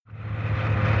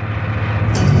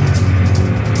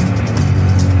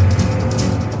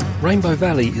Rainbow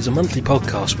Valley is a monthly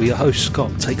podcast where your host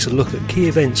Scott takes a look at key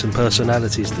events and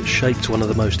personalities that shaped one of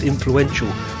the most influential,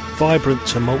 vibrant,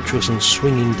 tumultuous and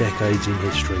swinging decades in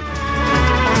history.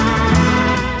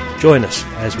 Join us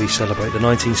as we celebrate the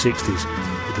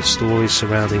 1960s with the stories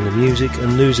surrounding the music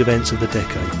and news events of the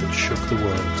decade that shook the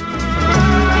world.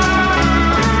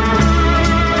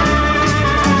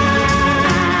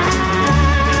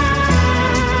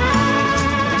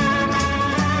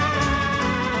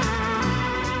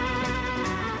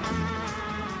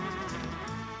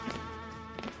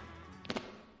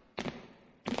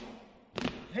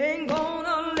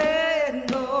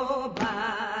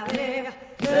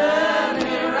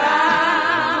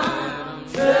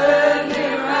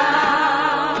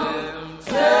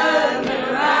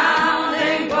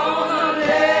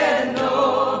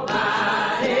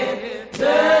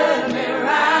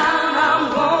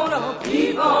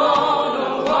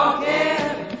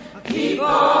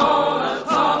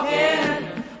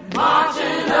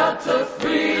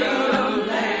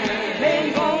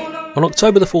 On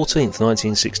October the 14th,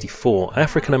 1964,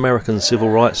 African-American civil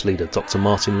rights leader Dr.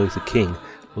 Martin Luther King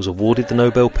was awarded the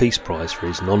Nobel Peace Prize for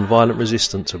his non-violent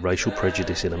resistance to racial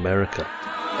prejudice in America.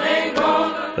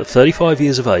 At 35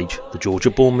 years of age, the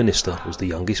Georgia-born minister was the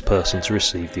youngest person to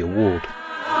receive the award.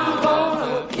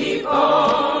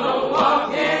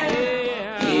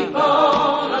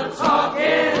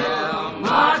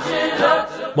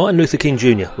 Martin Luther King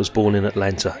Jr. was born in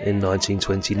Atlanta in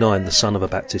 1929, the son of a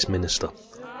Baptist minister.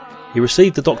 He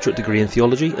received a doctorate degree in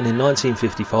theology and in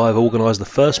 1955 organised the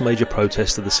first major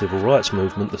protest of the civil rights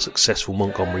movement, the successful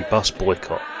Montgomery bus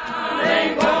boycott.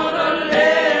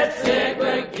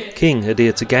 King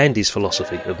adhered to Gandhi's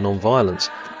philosophy of non-violence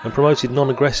and promoted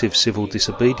non-aggressive civil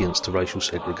disobedience to racial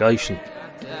segregation.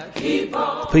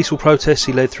 The peaceful protests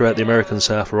he led throughout the American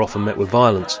South were often met with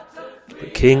violence,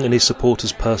 but King and his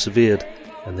supporters persevered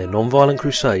and their non-violent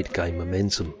crusade gained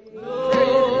momentum.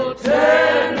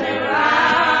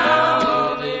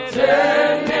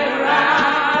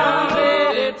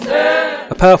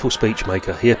 A powerful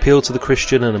speechmaker, he appealed to the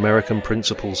Christian and American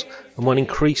principles and won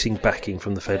increasing backing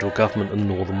from the federal government and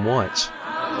northern whites.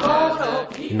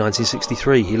 In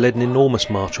 1963 he led an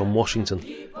enormous march on Washington,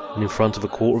 and in front of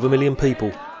 250,000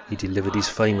 people he delivered his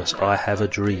famous I Have a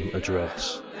Dream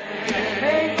address.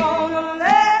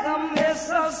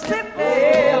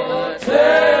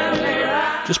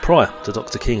 Just prior to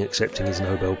Dr. King accepting his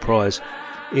Nobel Prize,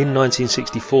 in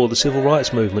 1964 the civil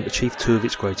rights movement achieved two of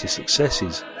its greatest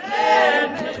successes: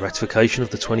 the ratification of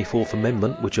the 24th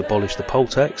Amendment, which abolished the poll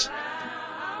tax,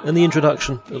 and the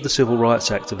introduction of the Civil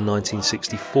Rights Act of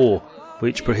 1964,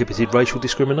 which prohibited racial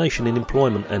discrimination in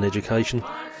employment and education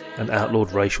and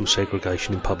outlawed racial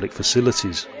segregation in public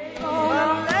facilities.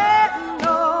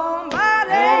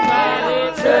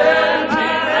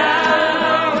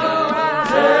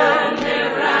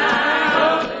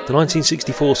 The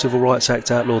 1964 Civil Rights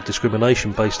Act outlawed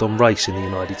discrimination based on race in the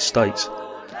United States,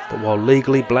 but while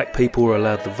legally black people were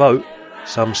allowed to vote,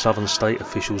 some southern state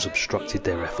officials obstructed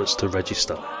their efforts to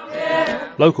register.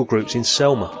 Local groups in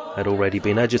Selma had already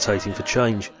been agitating for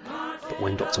change, but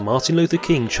when Dr. Martin Luther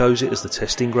King chose it as the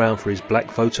testing ground for his black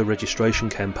voter registration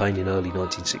campaign in early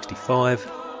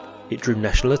 1965, it drew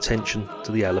national attention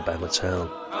to the Alabama town.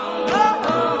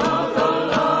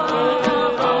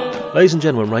 Ladies and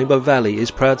gentlemen, Rainbow Valley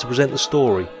is proud to present the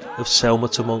story of Selma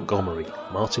to Montgomery,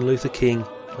 Martin Luther King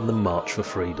and the March for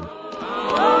Freedom.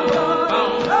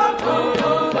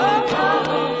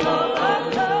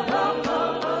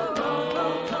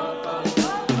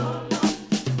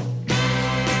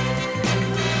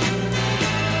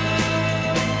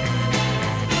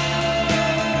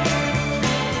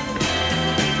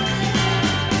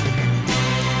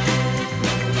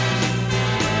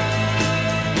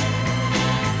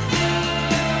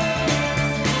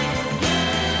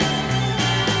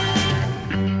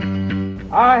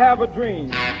 I have a dream.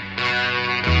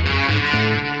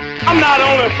 I'm not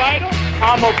only a fighter,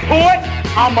 I'm a poet,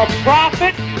 I'm a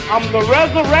prophet, I'm the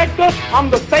resurrector, I'm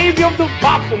the savior of the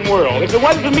boxing world. If it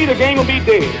wasn't for me, the game would be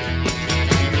dead.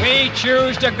 We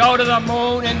choose to go to the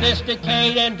moon in this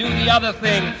decade and do the other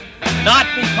things, not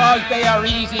because they are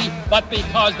easy, but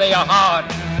because they are hard.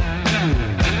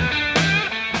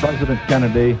 President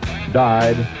Kennedy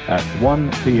died at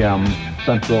 1 p.m.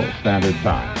 Central Standard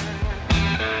Time.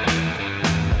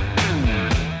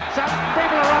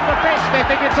 They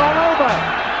think it's all over.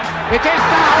 It is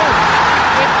now.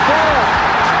 It's gone.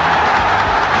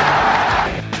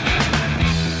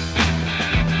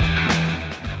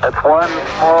 It's one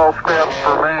small step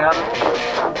for man,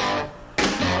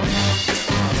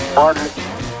 one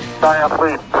giant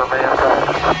leap for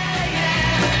mankind.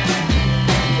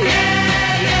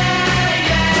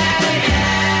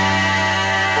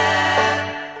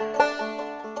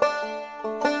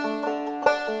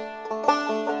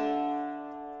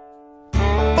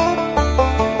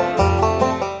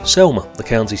 Selma, the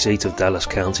county seat of Dallas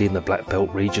County in the Black Belt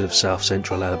region of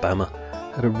south-central Alabama,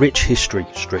 had a rich history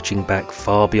stretching back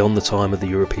far beyond the time of the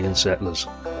European settlers.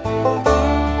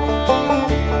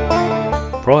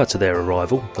 Prior to their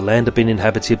arrival, the land had been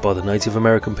inhabited by the Native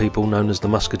American people known as the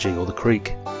Muskogee or the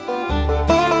Creek.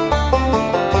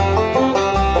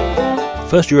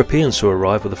 First Europeans to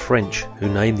arrive were the French, who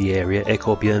named the area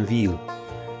Écobienville.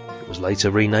 It was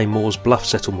later renamed Moore's Bluff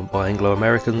Settlement by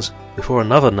Anglo-Americans, before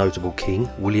another notable king,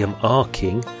 William R.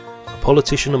 King, a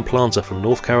politician and planter from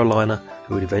North Carolina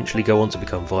who would eventually go on to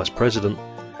become vice president,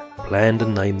 planned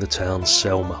and named the town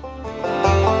Selma.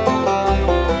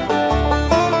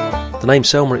 The name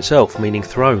Selma itself, meaning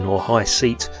throne or high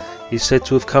seat, is said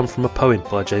to have come from a poem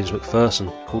by James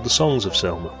Macpherson called The Songs of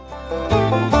Selma.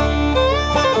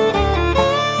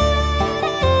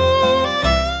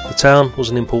 The town was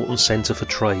an important centre for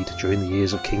trade during the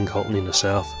years of King Cotton in the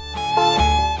south.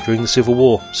 During the Civil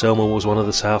War, Selma was one of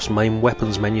the South's main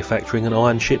weapons manufacturing and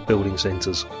iron shipbuilding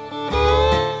centres.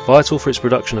 Vital for its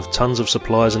production of tons of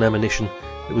supplies and ammunition,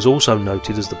 it was also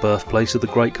noted as the birthplace of the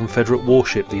great Confederate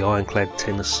warship, the ironclad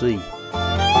Tennessee.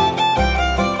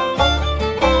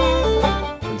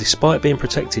 And despite being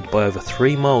protected by over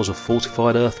 3 miles of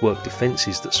fortified earthwork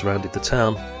defences that surrounded the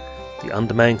town, the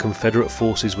undermanned Confederate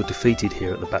forces were defeated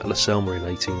here at the Battle of Selma in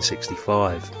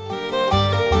 1865.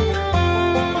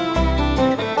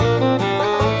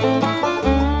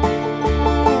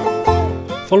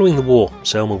 Following the war,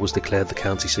 Selma was declared the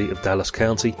county seat of Dallas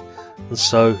County, and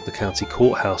so the county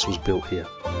courthouse was built here.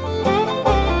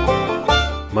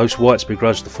 Most whites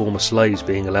begrudged the former slaves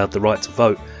being allowed the right to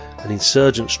vote, and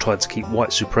insurgents tried to keep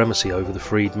white supremacy over the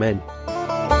freed men.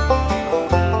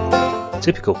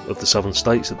 Typical of the southern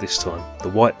states at this time, the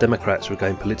white Democrats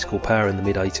regained political power in the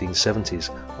mid-1870s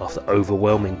after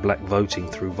overwhelming black voting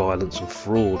through violence and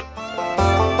fraud.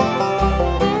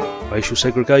 Racial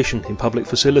segregation in public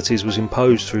facilities was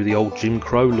imposed through the old Jim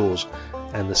Crow laws,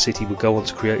 and the city would go on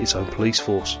to create its own police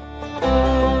force.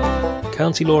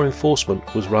 County law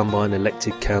enforcement was run by an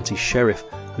elected county sheriff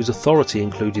whose authority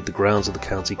included the grounds of the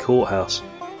county courthouse,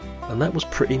 and that was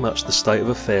pretty much the state of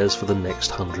affairs for the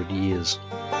next 100 years.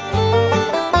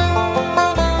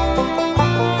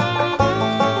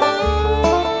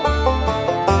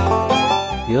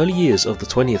 The early years of the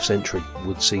 20th century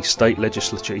would see state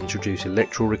legislature introduce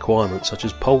electoral requirements such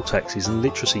as poll taxes and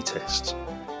literacy tests.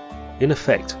 In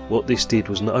effect, what this did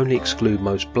was not only exclude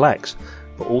most blacks,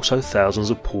 but also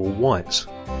thousands of poor whites.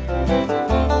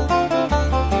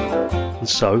 And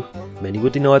so, many were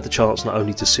denied the chance not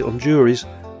only to sit on juries,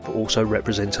 but also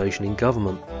representation in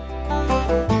government.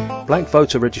 Black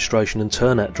voter registration and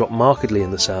turnout dropped markedly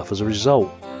in the South as a result.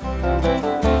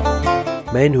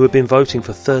 Men who had been voting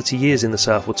for 30 years in the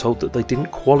South were told that they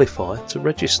didn't qualify to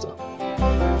register.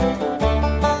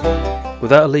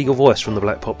 Without a legal voice from the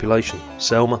black population,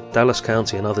 Selma, Dallas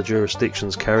County and other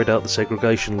jurisdictions carried out the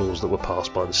segregation laws that were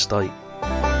passed by the state.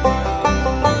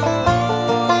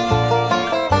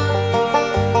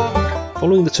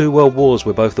 Following the 2 world wars,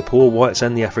 where both the poor whites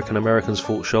and the African Americans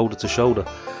fought shoulder to shoulder,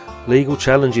 legal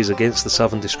challenges against the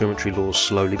southern discriminatory laws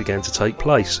slowly began to take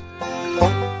place.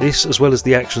 This, as well as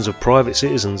the actions of private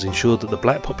citizens, ensured that the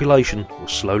black population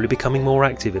was slowly becoming more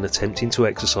active in attempting to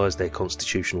exercise their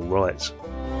constitutional rights.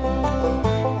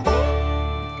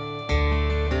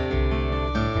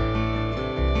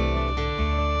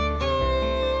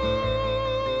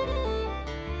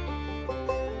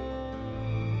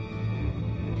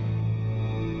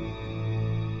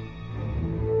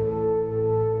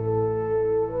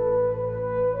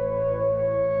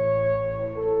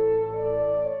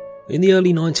 In the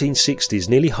early 1960s,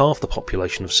 nearly half the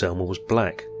population of Selma was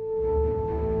black.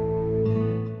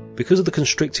 Because of the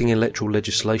constricting electoral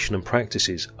legislation and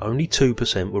practices, only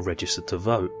 2% were registered to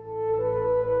vote.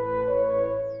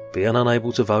 Being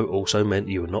unable to vote also meant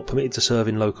you were not permitted to serve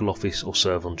in local office or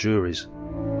serve on juries.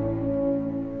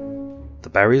 The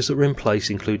barriers that were in place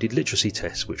included literacy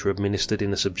tests, which were administered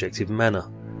in a subjective manner.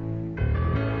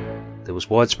 There was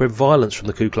widespread violence from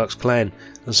the Ku Klux Klan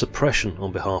and suppression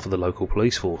on behalf of the local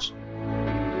police force.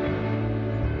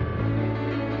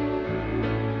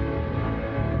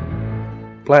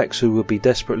 Blacks who would be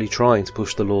desperately trying to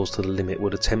push the laws to the limit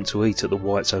would attempt to eat at the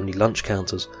whites-only lunch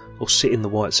counters or sit in the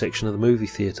white section of the movie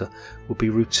theatre, would be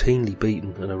routinely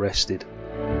beaten and arrested.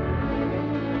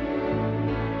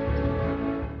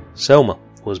 Selma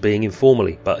was being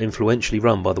informally but influentially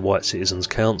run by the White Citizens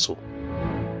Council.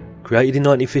 Created in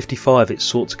 1955, it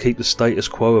sought to keep the status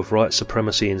quo of white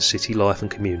supremacy in city life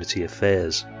and community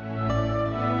affairs.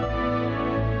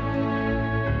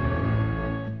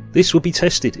 This would be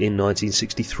tested in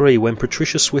 1963 when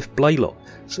Patricia Swift Blaylock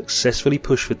successfully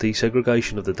pushed for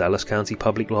desegregation of the Dallas County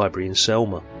Public Library in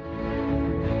Selma.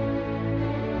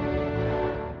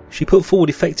 She put forward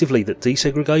effectively that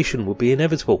desegregation would be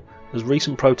inevitable, as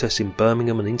recent protests in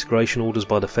Birmingham and integration orders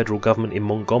by the federal government in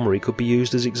Montgomery could be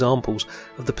used as examples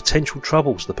of the potential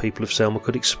troubles the people of Selma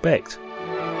could expect.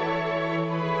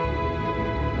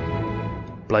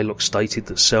 Blaylock stated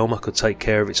that Selma could take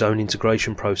care of its own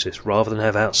integration process rather than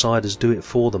have outsiders do it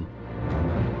for them.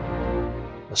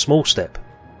 A small step,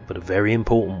 but a very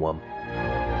important one.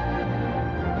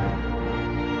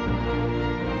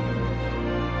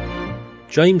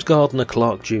 James Gardner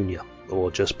Clark Jr.,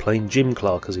 or just plain Jim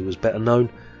Clark as he was better known,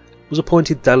 was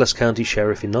appointed Dallas County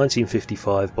Sheriff in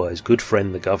 1955 by his good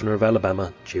friend the Governor of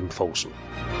Alabama, Jim Folsom.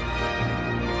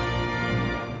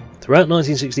 Throughout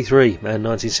 1963 and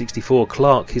 1964,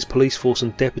 Clark, his police force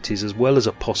and deputies, as well as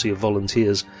a posse of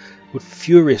volunteers, would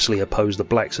furiously oppose the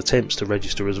blacks' attempts to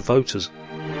register as voters.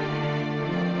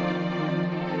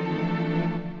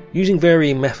 Using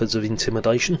varying methods of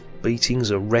intimidation,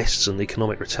 beatings, arrests and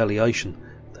economic retaliation,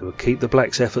 they would keep the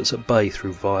blacks' efforts at bay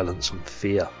through violence and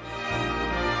fear.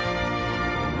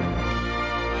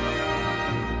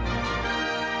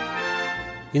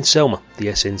 In Selma, the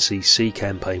SNCC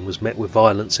campaign was met with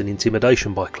violence and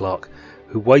intimidation by Clark,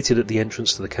 who waited at the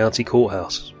entrance to the county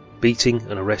courthouse, beating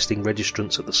and arresting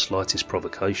registrants at the slightest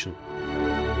provocation.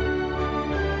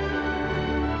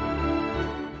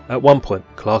 At one point,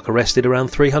 Clark arrested around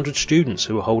 300 students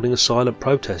who were holding a silent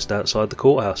protest outside the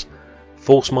courthouse,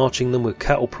 force-marching them with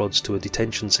cattle prods to a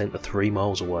detention centre 3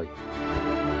 miles away.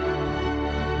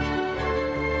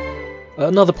 At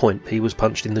another point, he was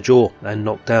punched in the jaw and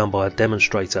knocked down by a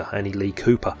demonstrator, Annie Lee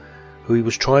Cooper, who he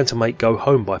was trying to make go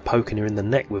home by poking her in the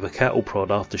neck with a cattle prod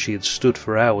after she had stood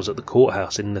for hours at the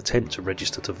courthouse in an attempt to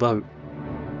register to vote.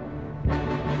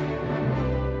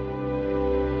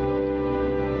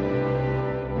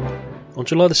 On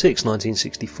July 6,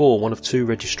 1964, one of 2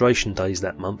 registration days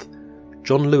that month,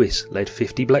 John Lewis led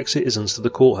 50 black citizens to the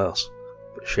courthouse,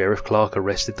 but Sheriff Clark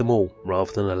arrested them all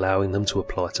rather than allowing them to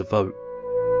apply to vote.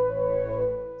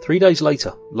 3 days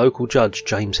later, local judge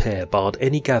James Hare barred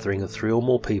any gathering of 3 or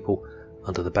more people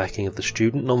under the backing of the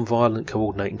Student Nonviolent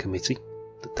Coordinating Committee,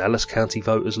 the Dallas County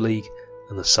Voters League,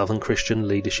 and the Southern Christian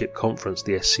Leadership Conference,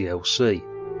 the SCLC.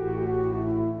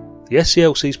 The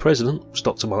SCLC's president was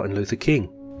Dr. Martin Luther King.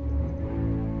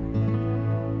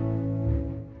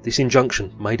 This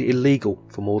injunction made it illegal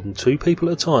for more than 2 people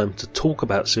at a time to talk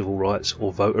about civil rights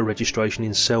or voter registration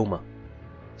in Selma,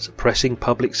 suppressing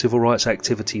public civil rights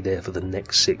activity there for the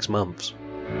next 6 months.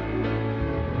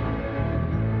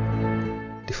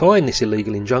 Defying this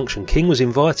illegal injunction, King was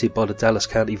invited by the Dallas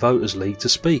County Voters League to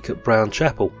speak at Brown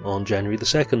Chapel on January 2,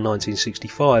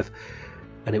 1965,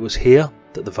 and it was here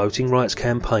that the Voting Rights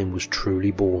Campaign was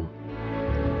truly born.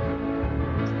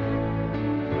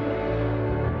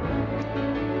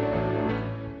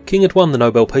 King had won the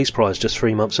Nobel Peace Prize just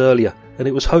 3 months earlier, and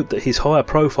it was hoped that his higher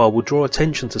profile would draw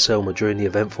attention to Selma during the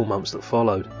eventful months that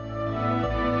followed.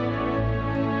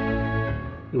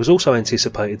 It was also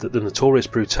anticipated that the notorious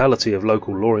brutality of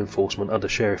local law enforcement under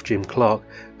Sheriff Jim Clark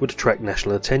would attract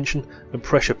national attention and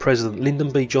pressure President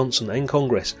Lyndon B. Johnson and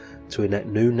Congress to enact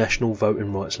new national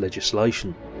voting rights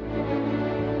legislation.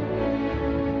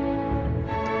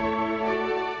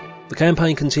 The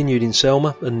campaign continued in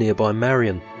Selma and nearby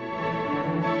Marion.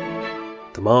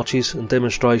 The marches and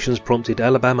demonstrations prompted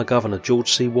Alabama Governor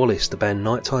George C. Wallace to ban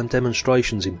nighttime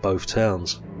demonstrations in both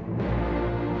towns.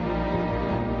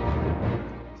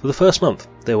 For the first month,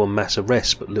 there were mass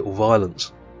arrests but little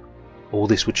violence. All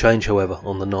this would change, however,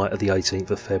 on the night of the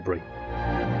 18th of February.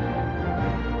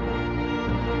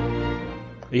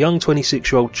 A young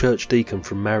 26-year-old church deacon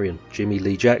from Marion, Jimmy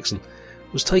Lee Jackson,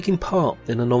 was taking part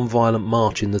in a non-violent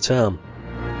march in the town.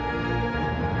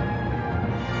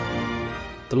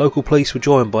 The local police were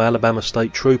joined by Alabama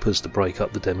state troopers to break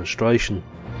up the demonstration.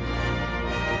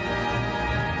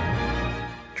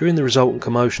 During the resultant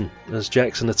commotion, as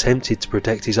Jackson attempted to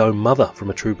protect his own mother from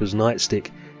a trooper's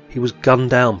nightstick, he was gunned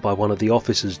down by one of the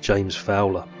officers, James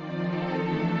Fowler.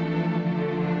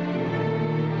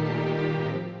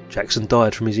 Jackson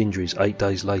died from his injuries 8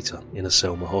 days later in a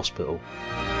Selma hospital.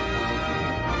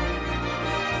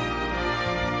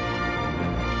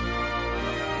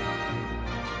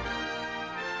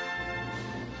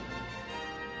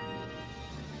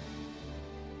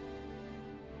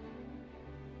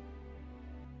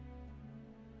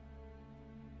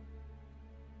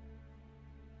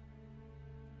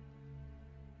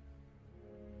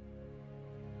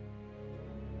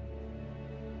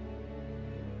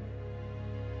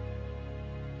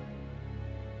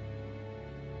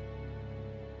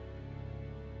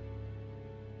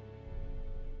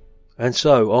 And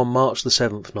so, on March the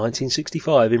 7th,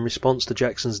 1965, in response to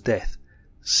Jackson's death,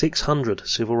 600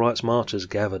 civil rights marchers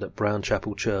gathered at Brown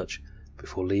Chapel Church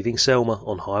before leaving Selma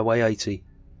on Highway 80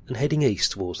 and heading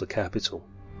east towards the capital.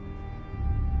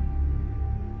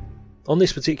 On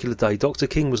this particular day, Dr.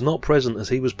 King was not present as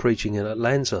he was preaching in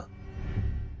Atlanta.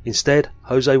 Instead,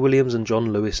 Jose Williams and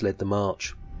John Lewis led the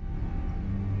march.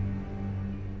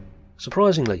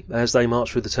 Surprisingly, as they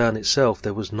marched through the town itself,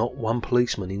 there was not one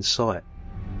policeman in sight.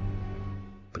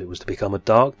 But it was to become a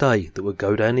dark day that would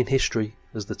go down in history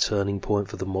as the turning point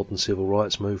for the modern civil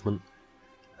rights movement,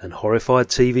 and horrified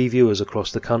TV viewers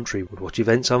across the country would watch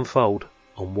events unfold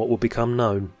on what would become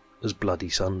known as Bloody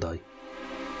Sunday.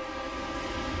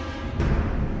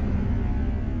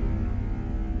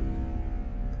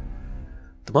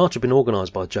 The march had been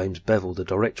organised by James Bevel, the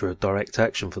Director of Direct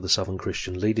Action for the Southern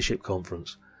Christian Leadership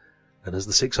Conference, and as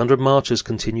the 600 marchers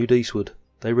continued eastward,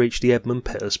 they reached the Edmund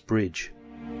Pettus Bridge.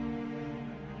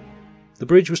 The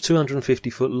bridge was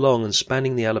 250 foot long and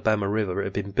spanning the Alabama River. It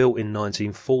had been built in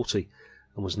 1940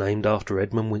 and was named after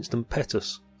Edmund Winston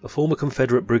Pettus, a former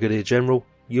Confederate Brigadier General,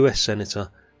 US Senator,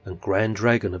 and Grand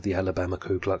Dragon of the Alabama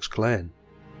Ku Klux Klan.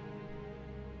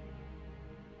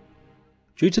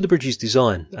 Due to the bridge's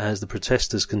design, as the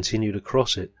protesters continued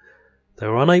across it, they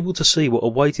were unable to see what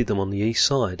awaited them on the east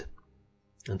side,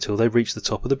 until they reached the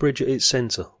top of the bridge at its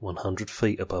centre, 100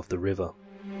 feet above the river.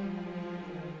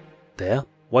 There,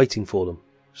 waiting for them,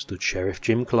 stood Sheriff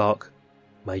Jim Clark,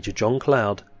 Major John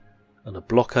Cloud, and a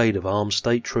blockade of armed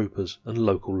state troopers and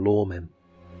local lawmen.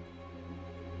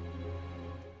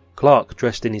 Clark,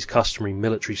 dressed in his customary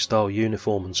military-style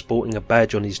uniform and sporting a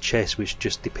badge on his chest which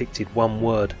just depicted one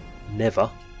word, never,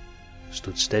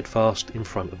 stood steadfast in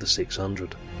front of the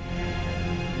 600.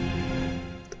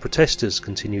 The protesters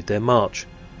continued their march.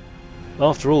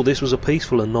 After all, this was a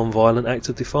peaceful and non-violent act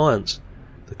of defiance.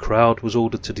 The crowd was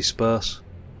ordered to disperse,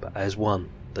 but as one,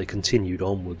 they continued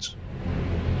onwards.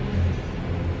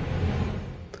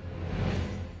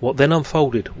 What then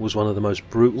unfolded was one of the most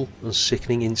brutal and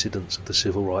sickening incidents of the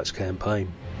Civil Rights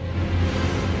Campaign.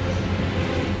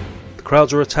 The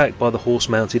crowds were attacked by the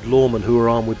horse-mounted lawmen who were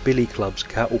armed with billy clubs,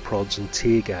 cattle prods and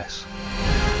tear gas.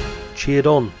 Cheered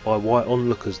on by white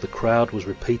onlookers, the crowd was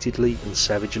repeatedly and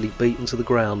savagely beaten to the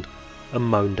ground and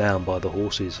mown down by the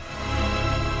horses.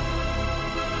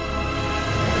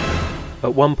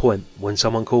 At one point, when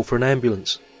someone called for an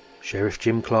ambulance, Sheriff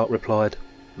Jim Clark replied,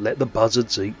 "Let the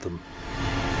buzzards eat them."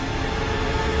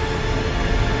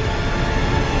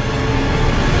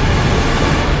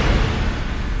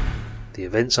 The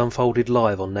events unfolded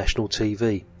live on national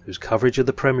TV, whose coverage of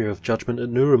the premiere of Judgment at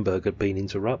Nuremberg had been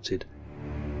interrupted.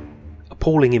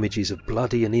 Appalling images of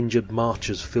bloody and injured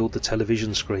marchers filled the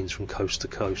television screens from coast to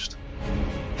coast.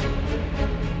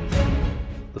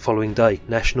 The following day,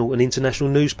 national and international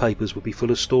newspapers would be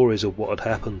full of stories of what had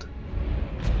happened.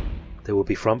 There would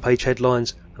be front-page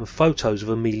headlines and photos of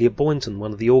Amelia Boynton,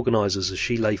 one of the organisers, as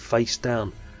she lay face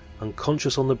down,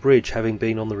 unconscious on the bridge, having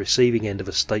been on the receiving end of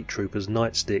a state trooper's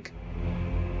nightstick.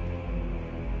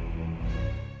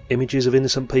 Images of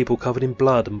innocent people covered in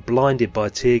blood and blinded by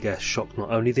tear gas shocked not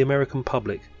only the American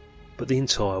public, but the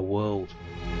entire world.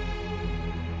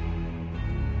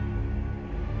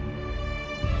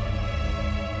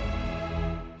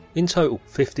 In total,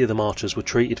 50 of the marchers were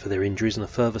treated for their injuries, and a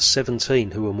further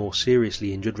 17 who were more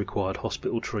seriously injured required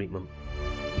hospital treatment.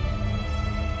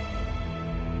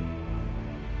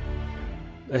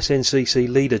 SNCC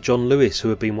leader John Lewis, who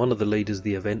had been one of the leaders of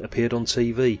the event, appeared on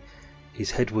TV,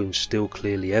 his head wounds still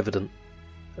clearly evident,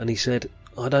 and he said,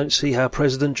 "I don't see how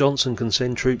President Johnson can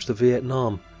send troops to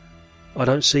Vietnam. I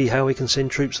don't see how he can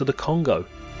send troops to the Congo.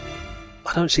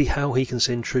 I don't see how he can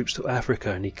send troops to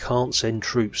Africa, and he can't send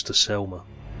troops to Selma."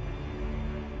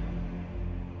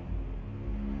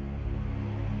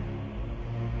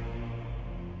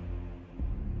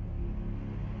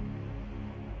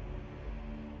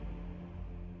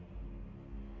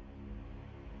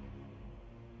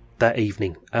 That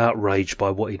evening, outraged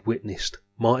by what he'd witnessed,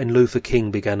 Martin Luther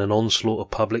King began an onslaught of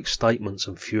public statements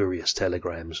and furious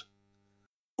telegrams.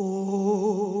 Oh,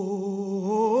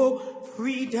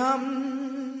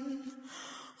 freedom.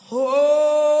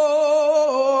 Oh,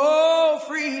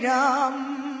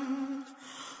 freedom.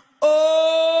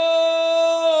 Oh,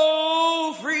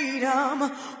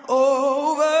 freedom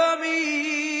over me.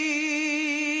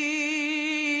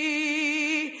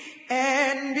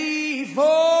 And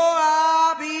before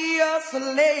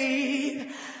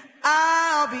slave,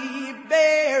 I'll be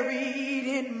buried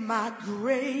in my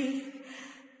grave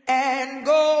and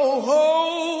go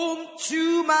home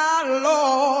to my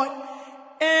Lord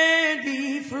and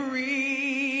be free.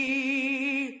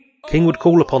 King would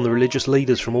call upon the religious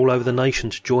leaders from all over the nation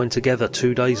to join together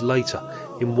 2 days later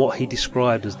in what he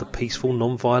described as the peaceful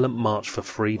non-violent March for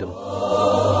Freedom.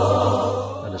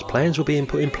 And as plans were being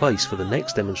put in place for the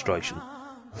next demonstration,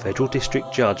 Federal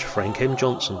District Judge Frank M.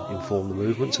 Johnson informed the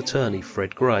movement's attorney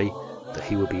Fred Gray that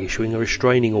he would be issuing a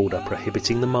restraining order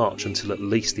prohibiting the march until at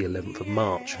least the 11th of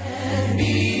March.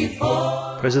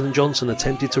 President Johnson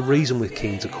attempted to reason with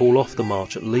King to call off the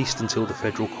march at least until the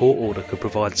federal court order could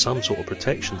provide some sort of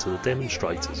protection to the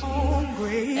demonstrators.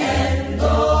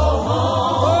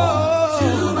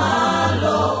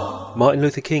 Martin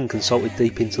Luther King consulted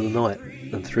deep into the night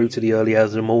and through to the early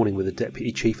hours of the morning with the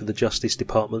Deputy Chief of the Justice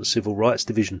Department's Civil Rights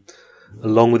Division,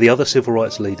 along with the other civil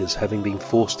rights leaders having been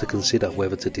forced to consider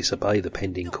whether to disobey the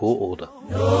pending court order.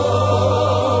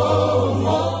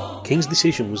 King's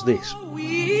decision was this.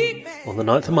 On the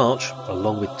 9th of March,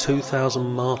 along with 2,000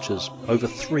 marchers, over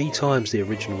 3 times the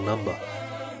original number,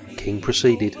 King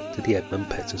proceeded to the Edmund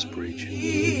Pettus Bridge.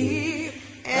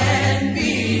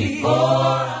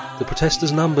 The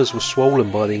protesters' numbers were swollen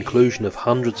by the inclusion of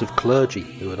hundreds of clergy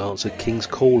who had answered King's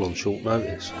call on short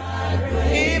notice.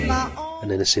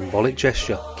 And in a symbolic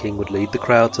gesture, King would lead the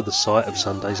crowd to the site of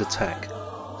Sunday's attack,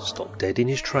 stop dead in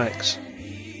his tracks,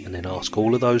 and then ask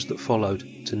all of those that followed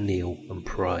to kneel and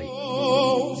pray.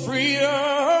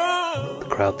 The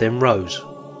crowd then rose,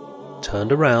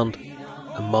 turned around,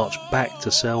 and marched back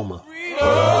to Selma.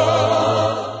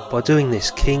 By doing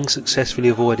this, King successfully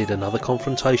avoided another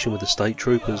confrontation with the state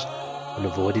troopers and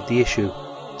avoided the issue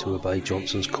to obey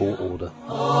Johnson's court order.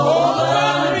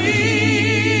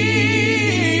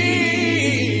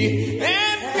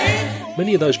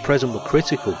 Many of those present were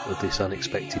critical of this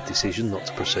unexpected decision not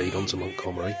to proceed on to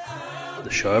Montgomery, but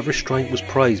the show of restraint was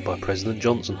praised by President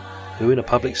Johnson, who in a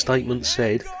public statement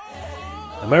said,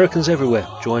 "Americans everywhere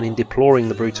join in deploring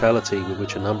the brutality with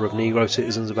which a number of Negro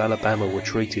citizens of Alabama were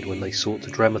treated when they sought to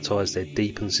dramatise their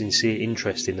deep and sincere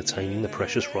interest in attaining the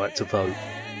precious right to vote."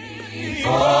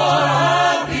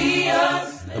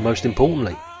 And most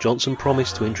importantly, Johnson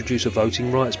promised to introduce a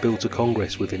voting rights bill to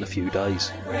Congress within a few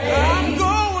days. I'm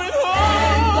going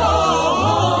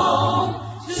home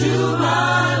to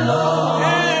my Lord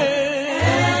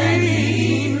and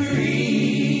be free.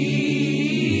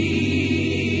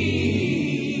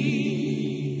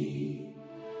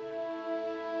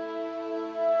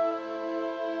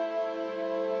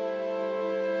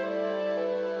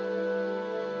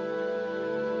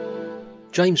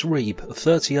 James Reeb, a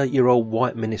 38-year-old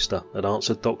white minister, had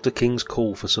answered Dr. King's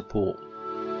call for support.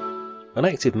 An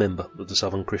active member of the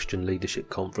Southern Christian Leadership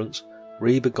Conference,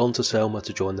 Reeb had gone to Selma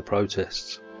to join the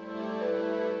protests.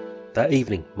 That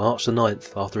evening, March the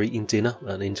 9th, after eating dinner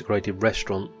at an integrated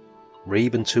restaurant,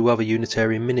 Reeb and 2 other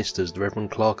Unitarian ministers, the Reverend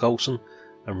Clark Olson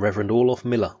and Reverend Orloff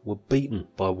Miller, were beaten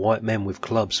by white men with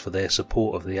clubs for their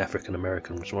support of the African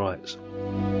Americans' rights.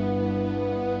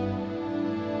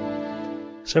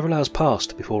 Several hours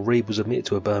passed before Reeb was admitted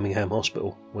to a Birmingham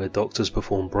hospital, where doctors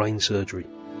performed brain surgery.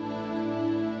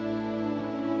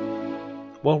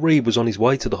 While Reeb was on his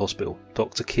way to the hospital,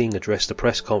 Dr. King addressed a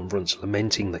press conference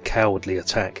lamenting the cowardly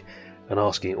attack and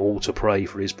asking all to pray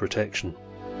for his protection.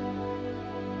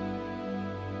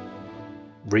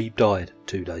 Reeb died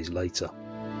 2 days later.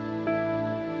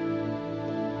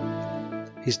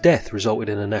 His death resulted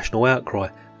in a national outcry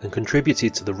and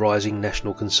contributed to the rising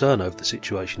national concern over the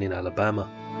situation in Alabama.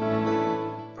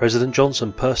 President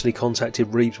Johnson personally contacted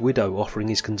Reeb's widow offering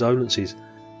his condolences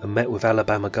and met with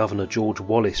Alabama Governor George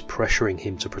Wallace pressuring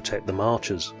him to protect the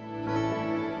marchers.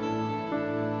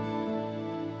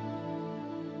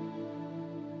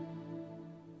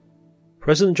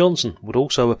 President Johnson would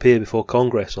also appear before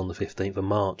Congress on the 15th of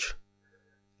March,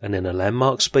 and in a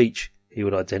landmark speech he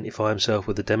would identify himself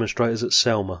with the demonstrators at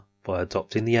Selma by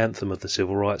adopting the anthem of the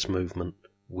civil rights movement,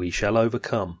 "We Shall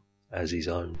Overcome," as his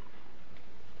own.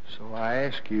 So I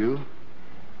ask you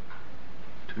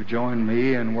to join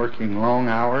me in working long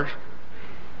hours,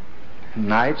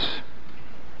 nights,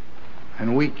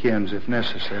 and weekends if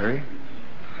necessary,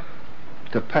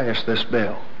 to pass this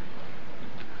bill.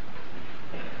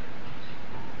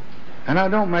 And I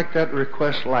don't make that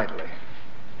request lightly.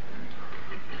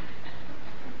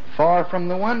 Far from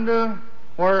the window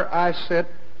where I sit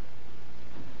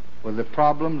with the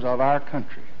problems of our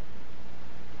country,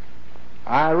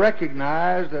 I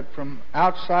recognize that from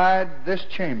outside this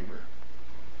chamber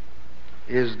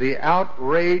is the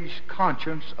outraged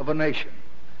conscience of a nation,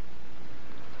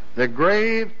 the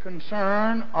grave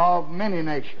concern of many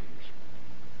nations,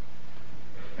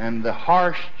 and the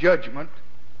harsh judgment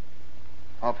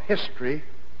of history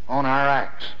on our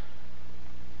acts.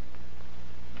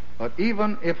 But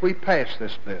even if we pass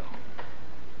this bill,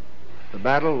 the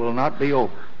battle will not be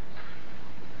over.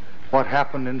 What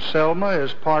happened in Selma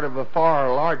is part of a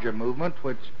far larger movement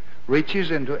which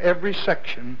reaches into every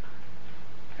section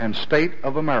and state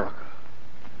of America.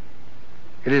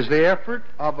 It is the effort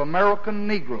of American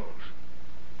Negroes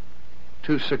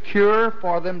to secure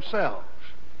for themselves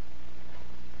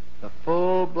the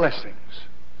full blessings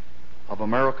of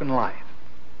American life.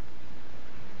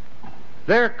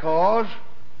 Their cause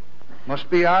must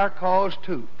be our cause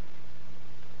too.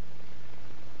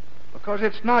 Because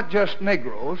it's not just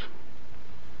Negroes,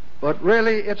 but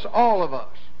really it's all of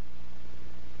us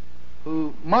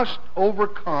who must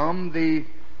overcome the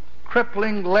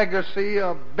crippling legacy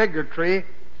of bigotry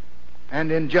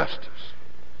and injustice.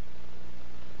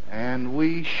 And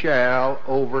we shall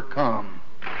overcome.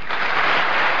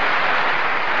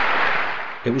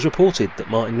 It was reported that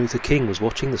Martin Luther King was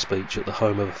watching the speech at the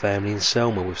home of a family in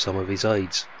Selma with some of his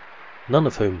aides, none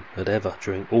of whom had ever,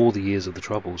 during all the years of the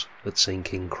Troubles, had seen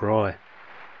King cry.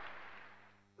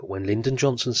 But when Lyndon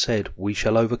Johnson said, "We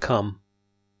shall overcome,"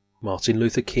 Martin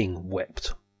Luther King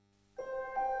wept.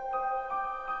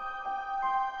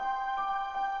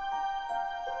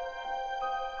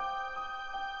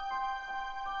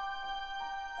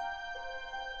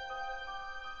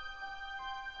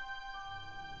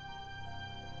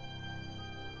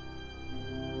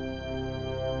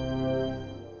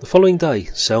 The following day,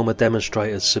 Selma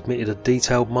demonstrators submitted a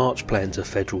detailed march plan to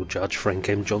Federal Judge Frank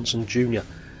M. Johnson Jr.,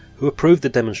 who approved the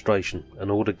demonstration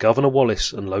and ordered Governor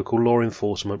Wallace and local law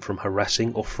enforcement from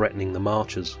harassing or threatening the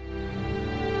marchers.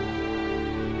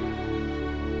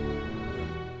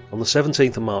 On the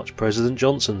 17th of March, President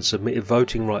Johnson submitted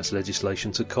voting rights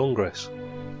legislation to Congress.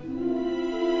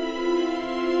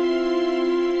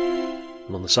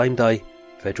 And on the same day,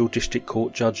 Federal District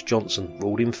Court Judge Johnson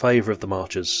ruled in favour of the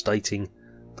marchers, stating,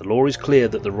 "The law is clear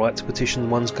that the right to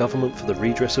petition one's government for the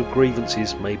redress of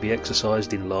grievances may be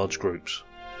exercised in large groups."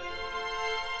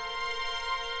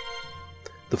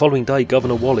 The following day,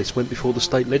 Governor Wallace went before the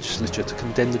state legislature to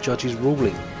condemn the judge's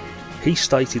ruling. He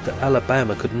stated that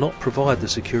Alabama could not provide the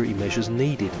security measures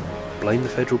needed, blamed the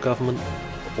federal government,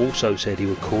 but also said he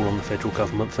would call on the federal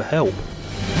government for help.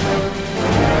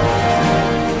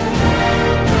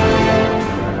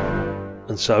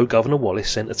 And so Governor Wallace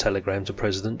sent a telegram to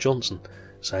President Johnson,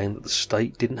 saying that the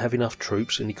state didn't have enough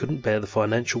troops and he couldn't bear the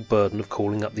financial burden of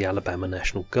calling up the Alabama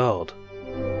National Guard.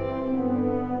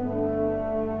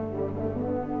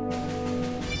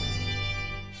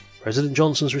 President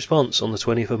Johnson's response on the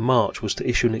 20th of March was to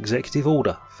issue an executive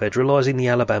order federalising the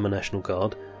Alabama National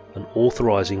Guard and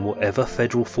authorising whatever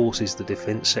federal forces the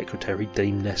Defence Secretary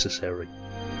deemed necessary.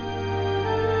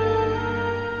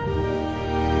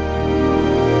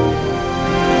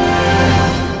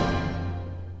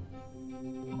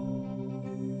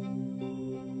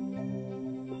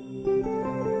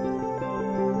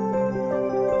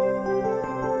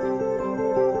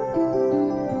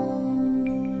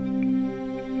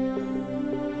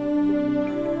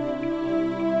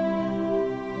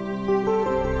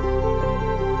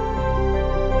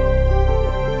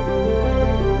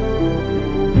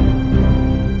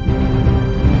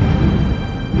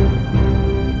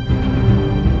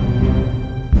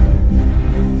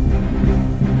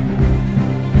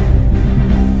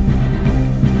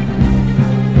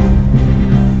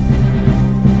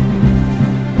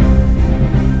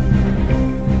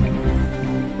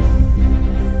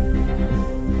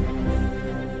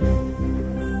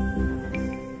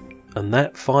 And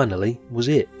that finally was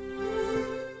it.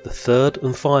 The third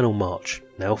and final march,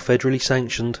 now federally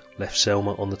sanctioned, left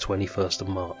Selma on the 21st of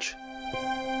March.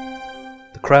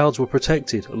 The crowds were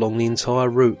protected along the entire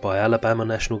route by Alabama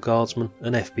National Guardsmen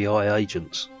and FBI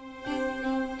agents.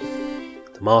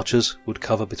 The marchers would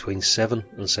cover between 7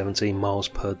 and 17 miles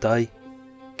per day,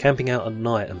 camping out at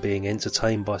night and being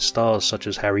entertained by stars such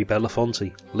as Harry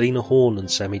Belafonte, Lena Horne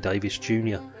and Sammy Davis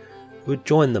Jr., who had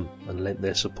joined them and lent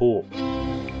their support.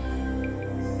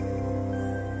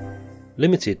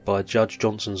 Limited by Judge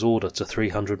Johnson's order to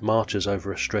 300 marchers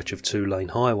over a stretch of 2-lane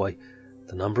highway,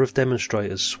 the number of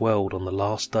demonstrators swelled on the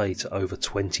last day to over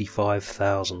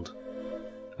 25,000,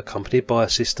 accompanied by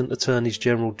Assistant Attorneys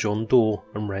General John Doar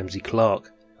and Ramsey Clark,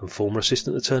 and former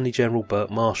Assistant Attorney General Burt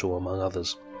Marshall, among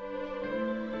others.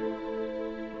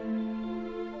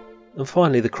 And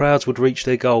finally, the crowds would reach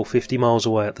their goal 50 miles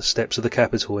away at the steps of the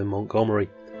Capitol in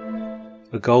Montgomery,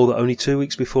 a goal that only 2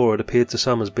 weeks before had appeared to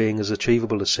some as being as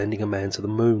achievable as sending a man to the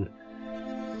moon.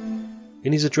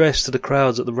 In his address to the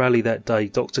crowds at the rally that day,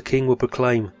 Dr. King would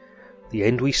proclaim, "The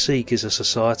end we seek is a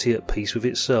society at peace with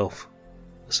itself,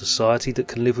 a society that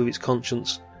can live with its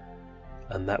conscience,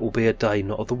 and that will be a day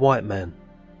not of the white man,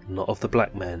 not of the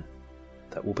black man.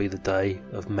 That will be the day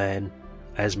of man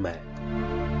as man."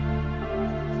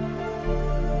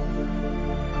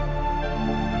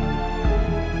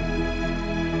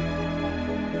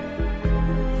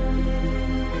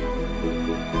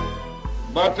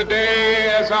 But today,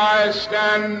 as I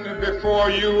stand before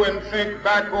you and think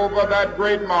back over that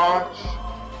great march,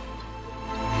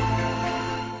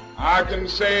 I can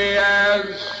say,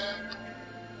 as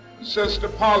Sister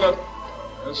Pollard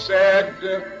said,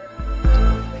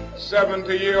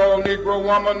 70-year-old Negro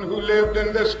woman who lived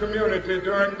in this community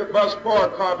during the bus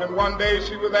boycott, and one day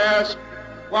she was asked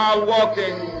while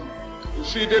walking if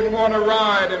she didn't want to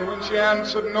ride, and when she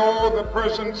answered no, the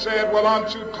person said, well,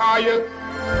 aren't you tired?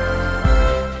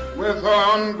 With her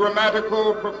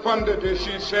ungrammatical profundity,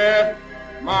 she said,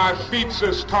 my feet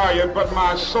is tired, but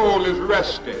my soul is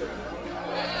rested.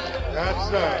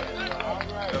 That's right.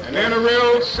 And in a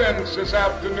real sense this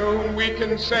afternoon, we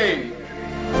can say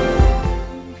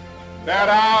that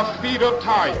our feet are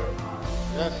tired,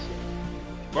 yes,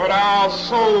 but our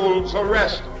souls are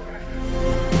rested.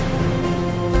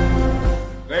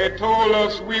 They told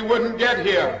us we wouldn't get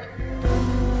here.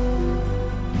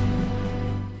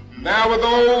 There were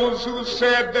those who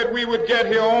said that we would get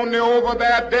here only over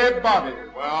their dead bodies.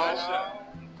 Well,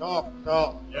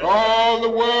 all the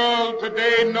world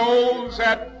today knows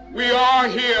that we are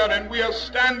here and we are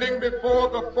standing before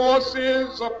the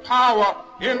forces of power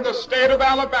in the state of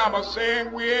Alabama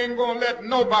saying we ain't gonna let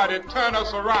nobody turn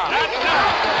us around.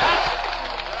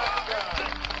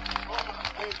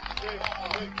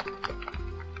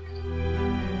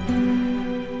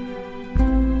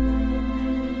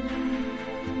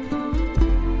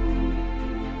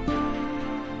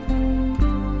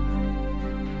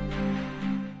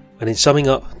 And in summing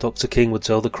up, Dr. King would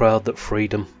tell the crowd that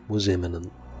freedom was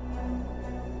imminent.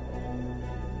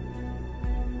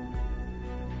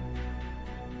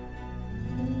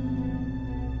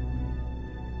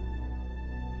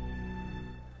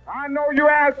 I know you're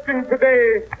asking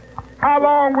today, how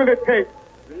long will it take?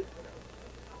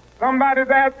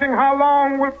 Somebody's asking, how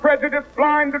long will prejudice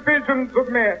blind the visions of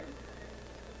men?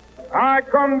 I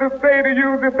come to say to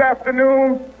you this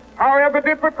afternoon, however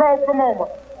difficult the moment,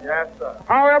 yes, sir,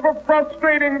 however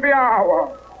frustrating the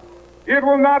hour, it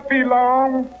will not be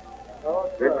long,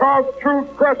 because truth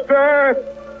crushed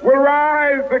earth will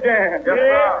rise again. Yes,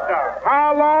 sir.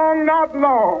 How long? Not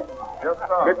long. Yes,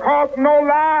 sir. Because no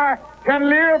lie can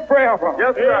live forever.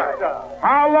 Yes, sir.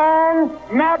 How long?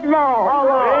 Not long. How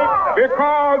long?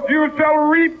 Because you shall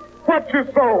reap what you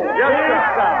sow. Yes,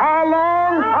 sir. How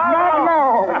long? Not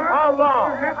long. How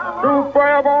long? Truth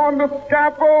forever on the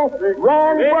scaffold,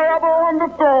 wrong forever on the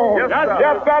throne.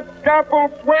 Yes, that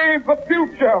scaffold sways the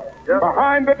future.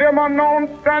 Behind the dim unknown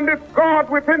standeth God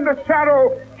within the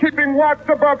shadow, keeping watch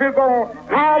above his own.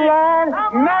 How long?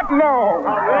 Not long.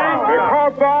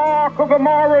 Because the arc of the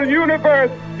moral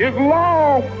universe is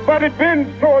long, but it bends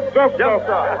toward justice.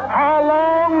 How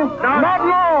long? Not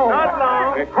long. Not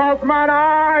long. Because mine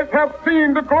eyes have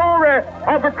seen the glory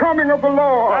of the coming of the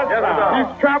Lord.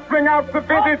 He's trampling out the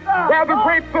vintage where the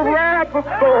grapes of wrath are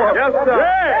stored.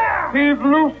 He's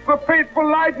loosed the fateful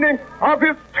lightning of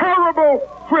his terrible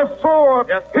swift sword.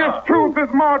 His truth is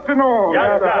marching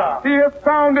on. He has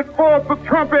sounded forth the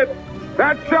trumpet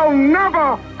that shall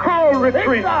never call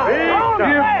retreat.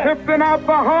 He is sifting out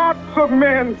the hearts of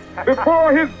men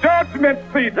before his judgment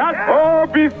seat. Oh,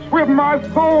 be swift, my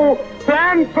soul, to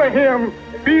answer him.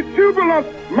 Be jubilant,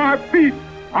 my feet.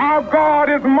 Our God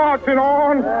is marching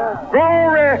on.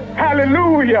 Glory,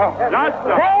 hallelujah.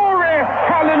 Glory,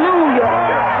 hallelujah.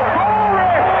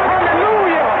 Glory,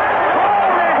 hallelujah.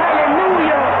 Glory,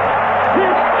 hallelujah.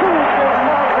 His truth is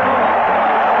marching on.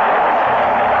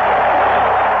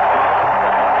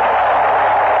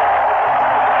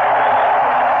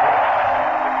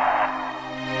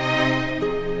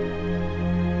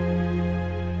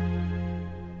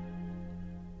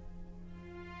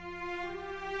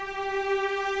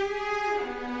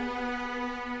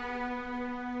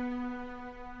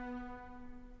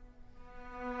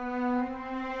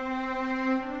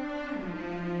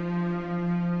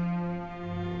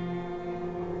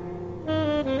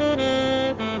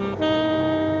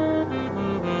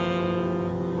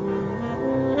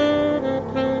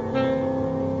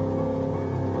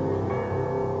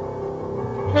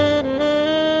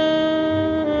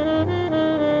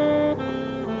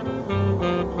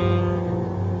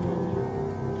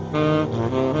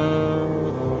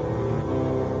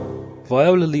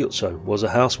 Viola Liuzzo was a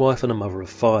housewife and a mother of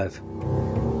 5.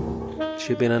 She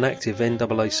had been an active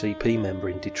NAACP member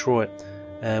in Detroit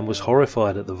and was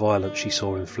horrified at the violence she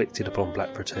saw inflicted upon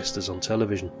black protesters on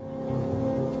television.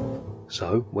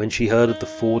 So, when she heard of the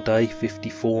 4-day,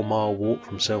 54-mile walk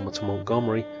from Selma to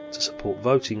Montgomery to support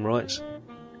voting rights,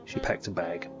 she packed a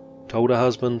bag, told her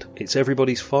husband, "It's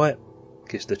everybody's fight,"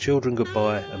 kissed the children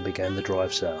goodbye and began the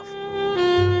drive south.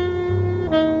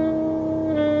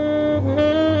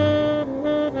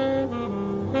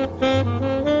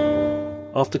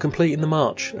 After completing the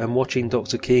march and watching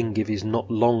Dr. King give his not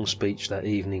long speech that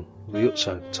evening,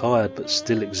 Ryutso, tired but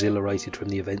still exhilarated from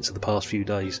the events of the past few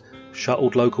days,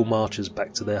 shuttled local marchers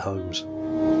back to their homes.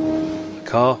 A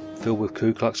car filled with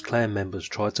Ku Klux Klan members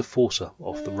tried to force her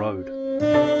off the road.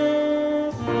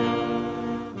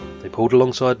 They pulled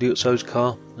alongside Ryutso's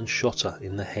car and shot her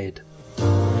in the head.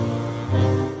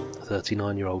 The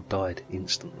 39-year-old died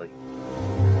instantly.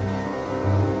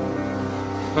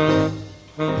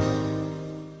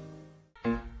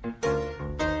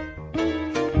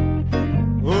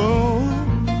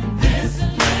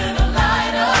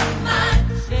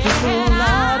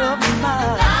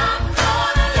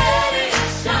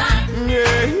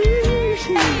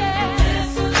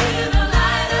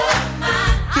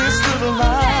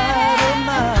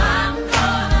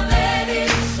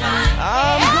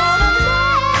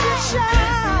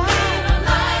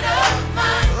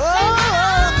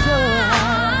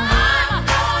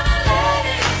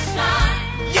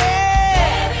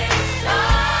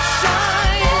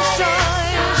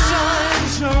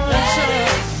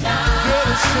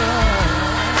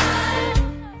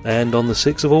 And on the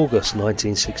 6th of August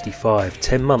 1965,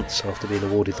 10 months after being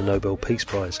awarded the Nobel Peace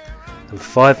Prize, and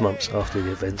 5 months after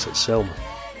the events at Selma,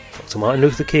 Dr. Martin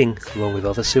Luther King, along with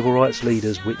other civil rights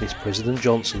leaders, witnessed President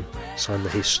Johnson sign the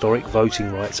historic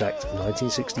Voting Rights Act of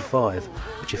 1965,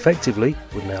 which effectively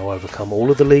would now overcome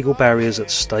all of the legal barriers at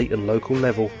state and local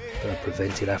level that had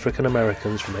prevented African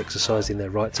Americans from exercising their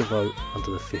right to vote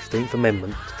under the 15th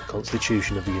Amendment to the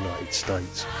Constitution of the United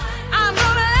States.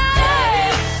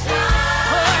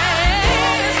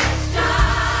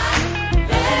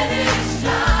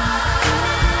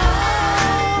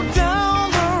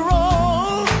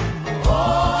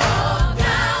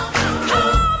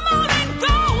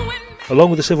 Along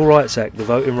with the Civil Rights Act, the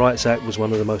Voting Rights Act was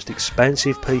one of the most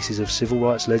expansive pieces of civil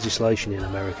rights legislation in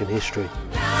American history.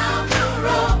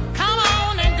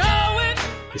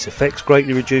 Its effects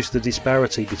greatly reduced the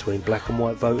disparity between black and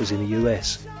white voters in the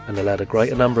US and allowed a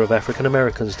greater number of African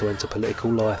Americans to enter political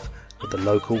life at the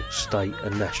local, state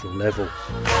and national level.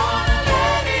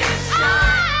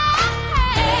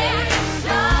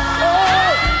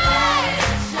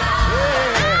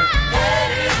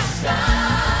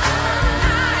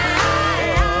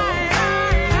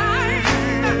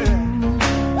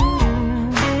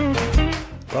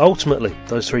 Ultimately,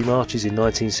 those 3 marches in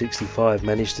 1965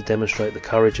 managed to demonstrate the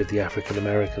courage of the African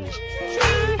Americans.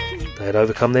 They had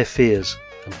overcome their fears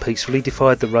and peacefully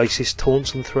defied the racist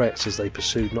taunts and threats as they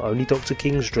pursued not only Dr.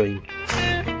 King's dream,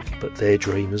 but their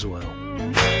dream as well.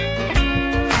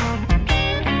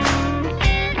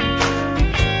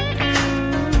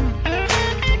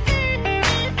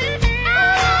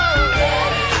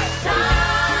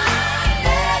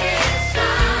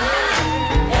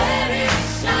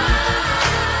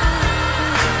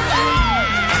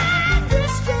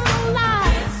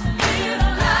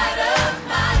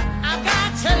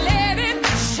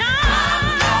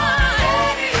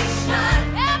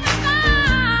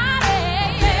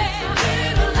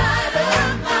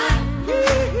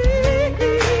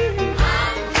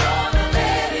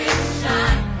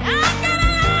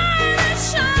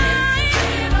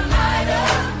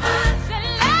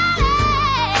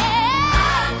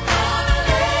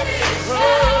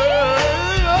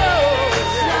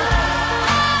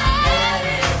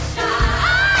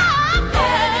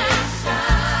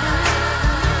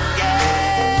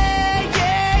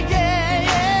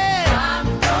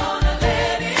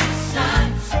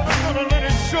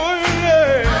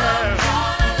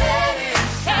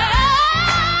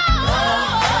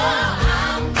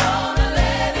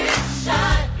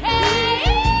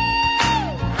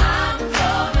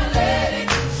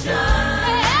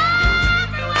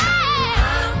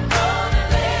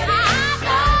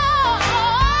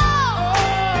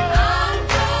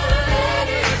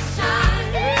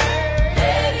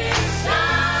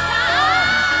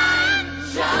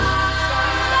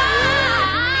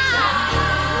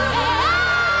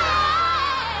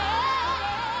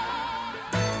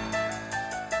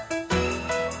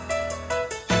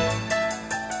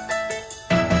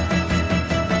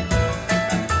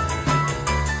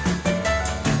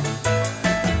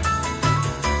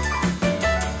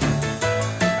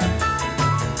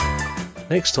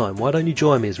 Next time, why don't you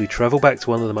join me as we travel back to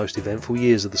one of the most eventful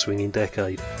years of the swinging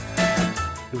decade.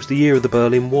 It was the year of the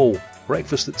Berlin Wall,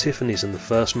 breakfast at Tiffany's and the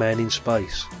first man in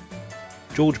space.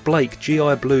 George Blake,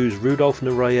 GI Blues, Rudolph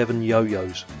Nureyev and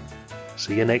yo-yos.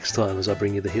 See you next time as I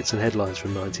bring you the hits and headlines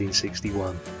from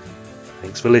 1961.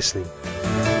 Thanks for listening.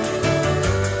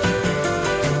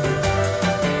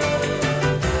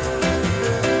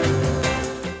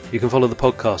 You can follow the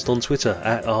podcast on Twitter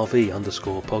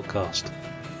 @RV_podcast.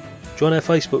 Join our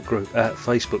Facebook group at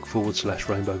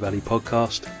facebook.com/Rainbow Valley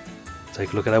Podcast.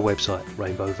 Take a look at our website,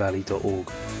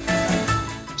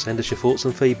 rainbowvalley.org. Send us your thoughts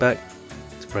and feedback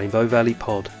to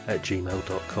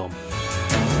rainbowvalleypod@gmail.com.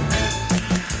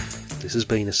 This has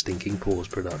been a Stinking Paws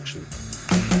production.